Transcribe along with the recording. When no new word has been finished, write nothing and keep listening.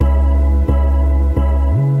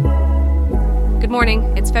morning,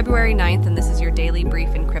 it's February 9th, and this is your daily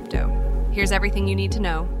brief in crypto. Here's everything you need to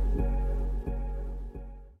know.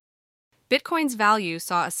 Bitcoin's value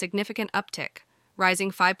saw a significant uptick,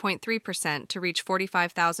 rising 5.3% to reach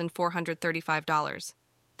 $45,435.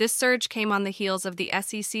 This surge came on the heels of the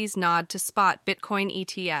SEC's nod to spot Bitcoin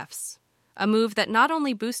ETFs, a move that not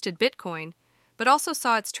only boosted Bitcoin, but also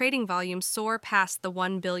saw its trading volume soar past the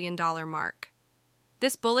 $1 billion mark.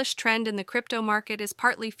 This bullish trend in the crypto market is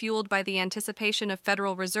partly fueled by the anticipation of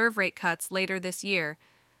Federal Reserve rate cuts later this year,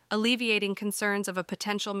 alleviating concerns of a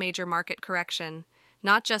potential major market correction.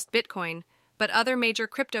 Not just Bitcoin, but other major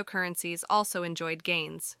cryptocurrencies also enjoyed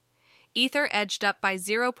gains. Ether edged up by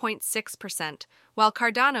 0.6%, while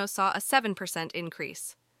Cardano saw a 7%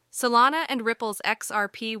 increase. Solana and Ripple's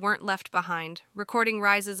XRP weren't left behind, recording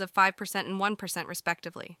rises of 5% and 1%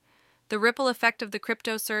 respectively. The ripple effect of the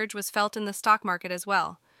crypto surge was felt in the stock market as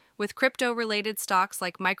well, with crypto-related stocks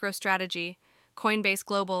like MicroStrategy, Coinbase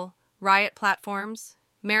Global, Riot Platforms,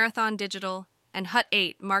 Marathon Digital, and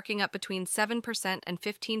Hut8 marking up between 7% and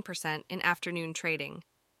 15% in afternoon trading.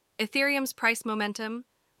 Ethereum's price momentum,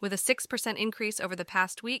 with a 6% increase over the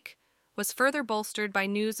past week, was further bolstered by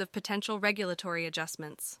news of potential regulatory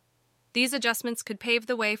adjustments. These adjustments could pave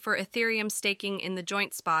the way for Ethereum staking in the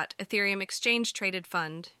joint spot Ethereum Exchange Traded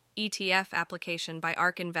Fund ETF application by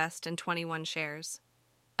ARK Invest and 21 Shares.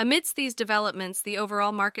 Amidst these developments, the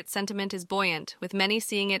overall market sentiment is buoyant, with many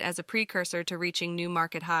seeing it as a precursor to reaching new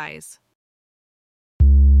market highs.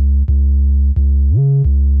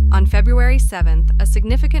 On February 7th, a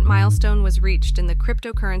significant milestone was reached in the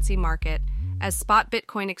cryptocurrency market as spot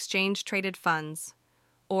Bitcoin Exchange Traded Funds,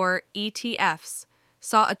 or ETFs,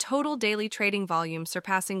 saw a total daily trading volume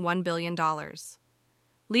surpassing $1 billion.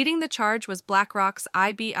 Leading the charge was BlackRock's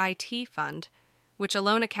IBIT fund, which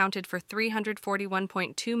alone accounted for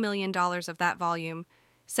 $341.2 million of that volume,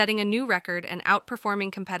 setting a new record and outperforming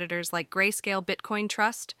competitors like Grayscale Bitcoin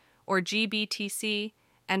Trust, or GBTC,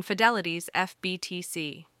 and Fidelity's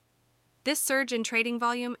FBTC. This surge in trading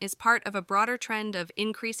volume is part of a broader trend of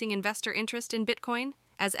increasing investor interest in Bitcoin,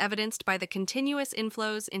 as evidenced by the continuous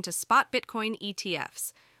inflows into spot Bitcoin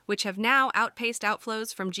ETFs, which have now outpaced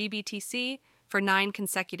outflows from GBTC for 9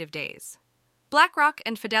 consecutive days. BlackRock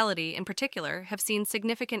and Fidelity, in particular, have seen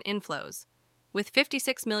significant inflows, with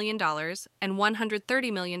 $56 million and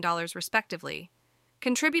 $130 million respectively,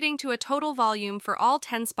 contributing to a total volume for all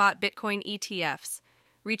 10 spot Bitcoin ETFs,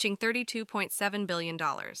 reaching $32.7 billion.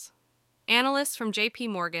 Analysts from JP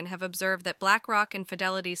Morgan have observed that BlackRock and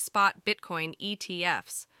Fidelity's spot Bitcoin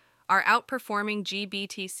ETFs are outperforming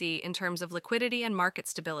GBTC in terms of liquidity and market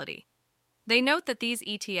stability. They note that these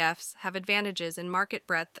ETFs have advantages in market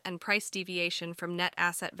breadth and price deviation from net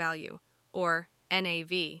asset value, or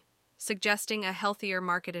NAV, suggesting a healthier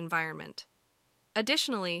market environment.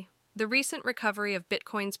 Additionally, the recent recovery of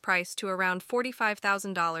Bitcoin's price to around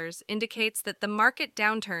 $45,000 indicates that the market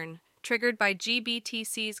downturn triggered by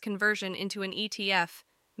GBTC's conversion into an ETF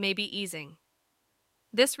may be easing.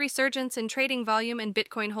 This resurgence in trading volume and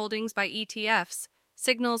Bitcoin holdings by ETFs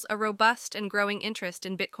signals a robust and growing interest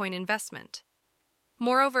in Bitcoin investment.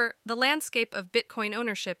 Moreover, the landscape of Bitcoin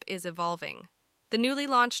ownership is evolving. The newly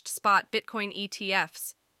launched spot Bitcoin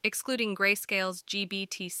ETFs, excluding Grayscale's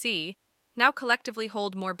GBTC, now collectively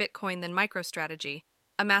hold more Bitcoin than MicroStrategy,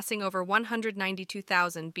 amassing over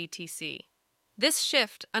 192,000 BTC. This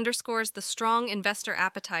shift underscores the strong investor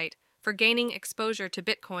appetite for gaining exposure to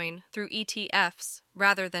Bitcoin through ETFs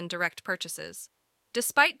rather than direct purchases.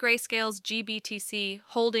 Despite Grayscale's GBTC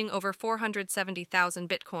holding over 470,000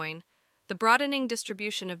 Bitcoin, the broadening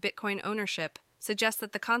distribution of Bitcoin ownership suggests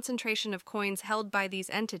that the concentration of coins held by these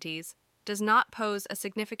entities does not pose a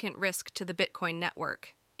significant risk to the Bitcoin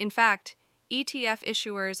network. In fact, ETF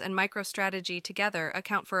issuers and MicroStrategy together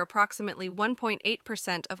account for approximately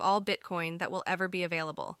 1.8% of all Bitcoin that will ever be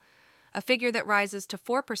available, a figure that rises to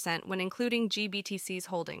 4% when including GBTC's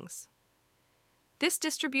holdings. This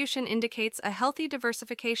distribution indicates a healthy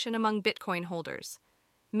diversification among Bitcoin holders,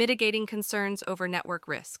 mitigating concerns over network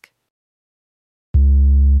risk.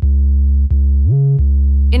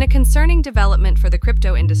 In a concerning development for the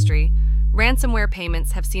crypto industry, ransomware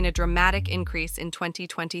payments have seen a dramatic increase in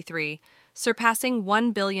 2023, surpassing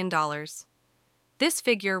 $1 billion. This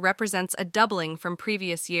figure represents a doubling from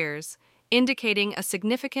previous years, indicating a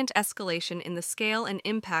significant escalation in the scale and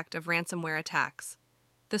impact of ransomware attacks.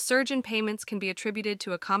 The surge in payments can be attributed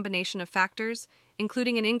to a combination of factors,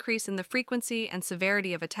 including an increase in the frequency and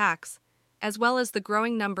severity of attacks, as well as the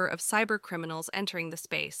growing number of cybercriminals entering the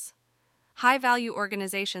space. High-value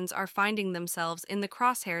organizations are finding themselves in the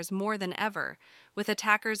crosshairs more than ever, with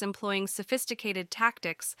attackers employing sophisticated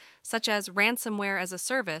tactics such as ransomware as a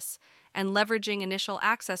service and leveraging initial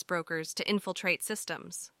access brokers to infiltrate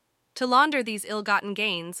systems. To launder these ill-gotten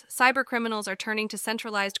gains, cybercriminals are turning to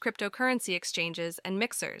centralized cryptocurrency exchanges and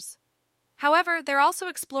mixers. However, they're also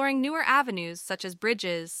exploring newer avenues such as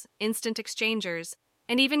bridges, instant exchangers,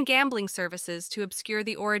 and even gambling services to obscure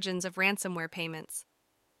the origins of ransomware payments.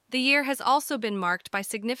 The year has also been marked by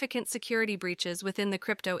significant security breaches within the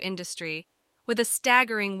crypto industry, with a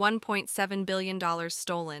staggering $1.7 billion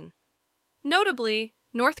stolen. Notably,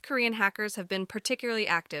 North Korean hackers have been particularly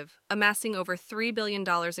active, amassing over $3 billion in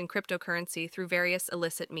cryptocurrency through various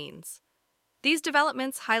illicit means. These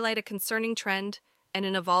developments highlight a concerning trend and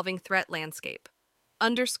an evolving threat landscape,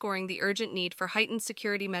 underscoring the urgent need for heightened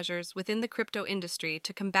security measures within the crypto industry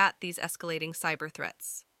to combat these escalating cyber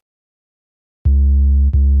threats.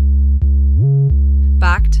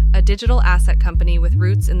 Bakkt, a digital asset company with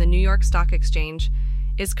roots in the New York Stock Exchange,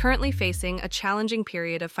 is currently facing a challenging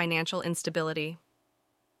period of financial instability.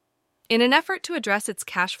 In an effort to address its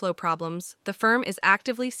cash flow problems, the firm is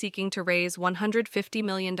actively seeking to raise $150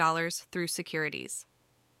 million through securities.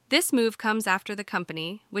 This move comes after the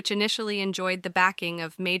company, which initially enjoyed the backing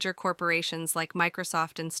of major corporations like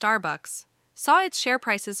Microsoft and Starbucks, saw its share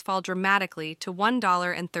prices fall dramatically to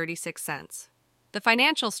 $1.36. The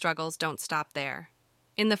financial struggles don't stop there.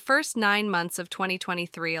 In the first 9 months of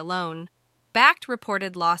 2023 alone, Bakkt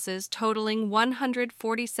reported losses totaling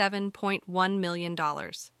 $147.1 million.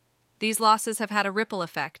 These losses have had a ripple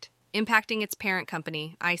effect, impacting its parent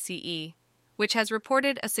company, ICE, which has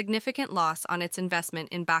reported a significant loss on its investment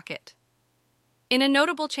in Bakkt. In a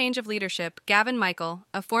notable change of leadership, Gavin Michael,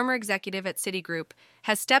 a former executive at Citigroup,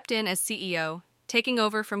 has stepped in as CEO, taking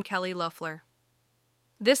over from Kelly Loeffler.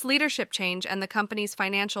 This leadership change and the company's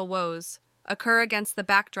financial woes occur against the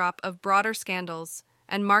backdrop of broader scandals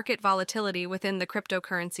and market volatility within the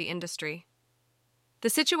cryptocurrency industry. The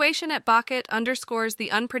situation at Bakkt underscores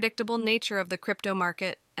the unpredictable nature of the crypto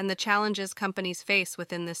market and the challenges companies face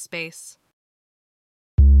within this space.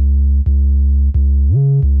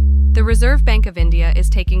 The Reserve Bank of India is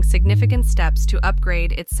taking significant steps to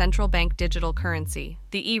upgrade its central bank digital currency,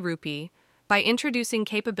 the e-rupee, by introducing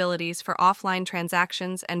capabilities for offline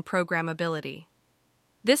transactions and programmability.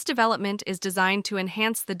 This development is designed to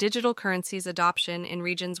enhance the digital currency's adoption in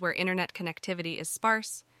regions where internet connectivity is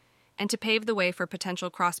sparse, and to pave the way for potential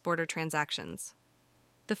cross-border transactions.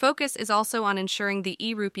 The focus is also on ensuring the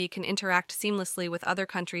e-rupee can interact seamlessly with other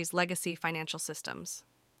countries' legacy financial systems.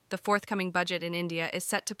 The forthcoming budget in India is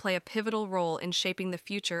set to play a pivotal role in shaping the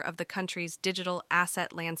future of the country's digital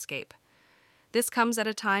asset landscape. This comes at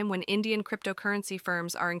a time when Indian cryptocurrency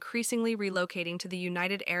firms are increasingly relocating to the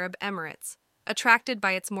United Arab Emirates, attracted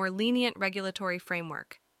by its more lenient regulatory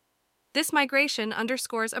framework. This migration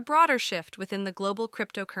underscores a broader shift within the global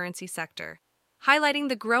cryptocurrency sector, highlighting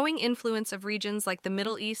the growing influence of regions like the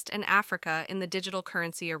Middle East and Africa in the digital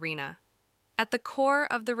currency arena. At the core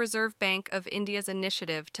of the Reserve Bank of India's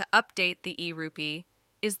initiative to update the e-rupee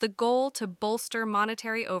is the goal to bolster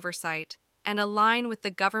monetary oversight and align with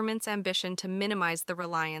the government's ambition to minimize the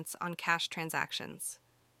reliance on cash transactions.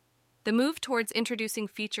 The move towards introducing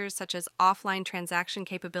features such as offline transaction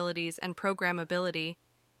capabilities and programmability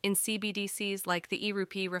in CBDCs like the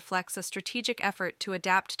e-rupee reflects a strategic effort to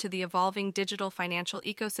adapt to the evolving digital financial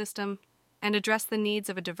ecosystem and address the needs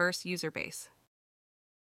of a diverse user base.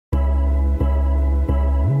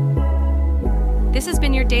 This has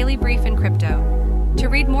been your daily brief in crypto. To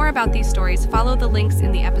read more about these stories, follow the links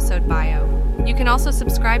in the episode bio. You can also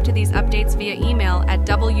subscribe to these updates via email at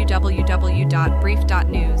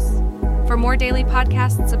www.brief.news. For more daily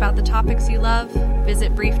podcasts about the topics you love,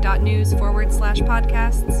 visit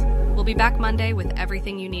brief.news/podcasts. We'll be back Monday with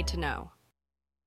everything you need to know.